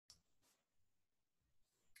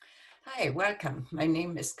Hi, welcome. My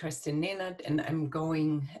name is Kristin Nehnert, and I'm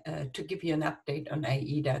going to give you an update on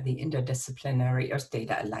IEDA, the Interdisciplinary Earth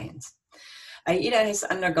Data Alliance. IEDA has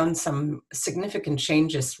undergone some significant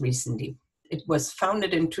changes recently. It was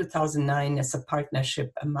founded in 2009 as a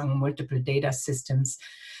partnership among multiple data systems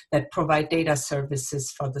that provide data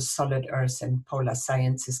services for the solid Earth and polar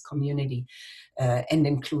sciences community and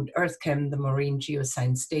include EarthChem, the Marine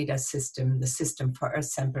Geoscience Data System, the System for Earth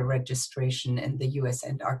Sample Registration, and the US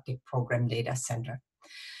Antarctic Program Data Center.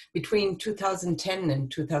 Between 2010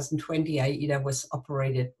 and 2020, IEDA was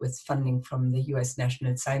operated with funding from the US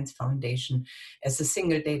National Science Foundation as a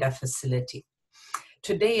single data facility.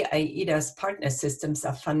 Today, IEDA's partner systems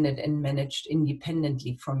are funded and managed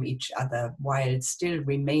independently from each other, while still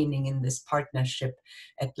remaining in this partnership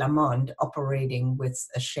at Lamont, operating with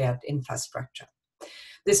a shared infrastructure.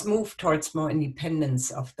 This move towards more independence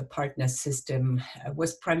of the partner system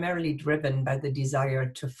was primarily driven by the desire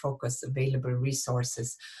to focus available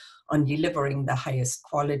resources on delivering the highest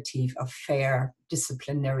quality of fair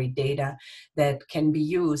disciplinary data that can be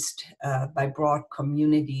used by broad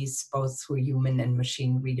communities, both through human and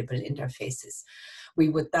machine readable interfaces. We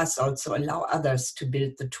would thus also allow others to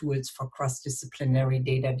build the tools for cross-disciplinary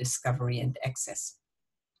data discovery and access.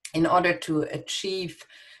 In order to achieve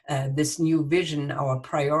this new vision, our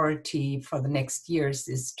priority for the next years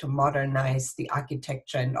is to modernize the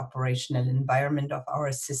architecture and operational environment of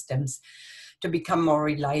our systems to become more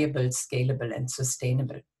reliable, scalable, and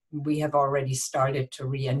sustainable. We have already started to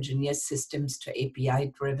re-engineer systems to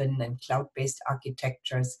API-driven and cloud-based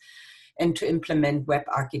architectures and to implement web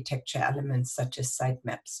architecture elements such as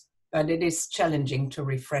sitemaps. But it is challenging to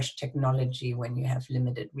refresh technology when you have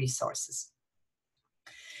limited resources.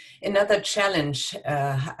 Another challenge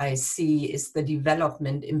I see is the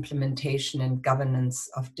development, implementation, and governance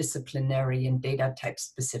of disciplinary and data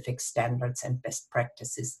type-specific standards and best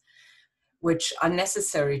practices, which are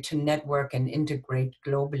necessary to network and integrate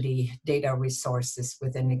globally data resources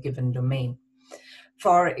within a given domain.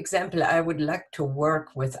 For example, I would like to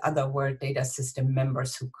work with other World Data System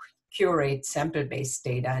members who curate sample-based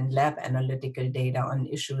data and lab analytical data on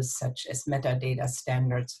issues such as metadata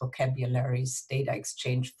standards, vocabularies, data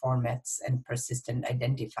exchange formats, and persistent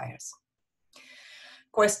identifiers.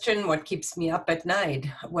 Question, what keeps me up at night?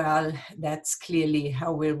 Well, that's clearly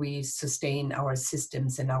how will we sustain our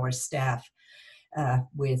systems and our staff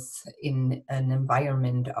in an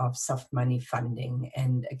environment of soft money funding.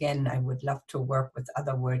 And again, I would love to work with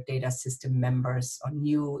other World Data System members on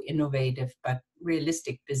new, innovative, but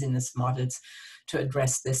realistic business models to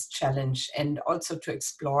address this challenge and also to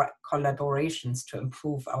explore collaborations to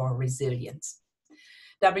improve our resilience.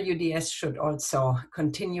 WDS should also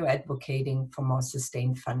continue advocating for more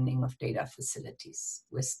sustained funding of data facilities.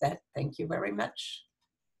 With that, thank you very much.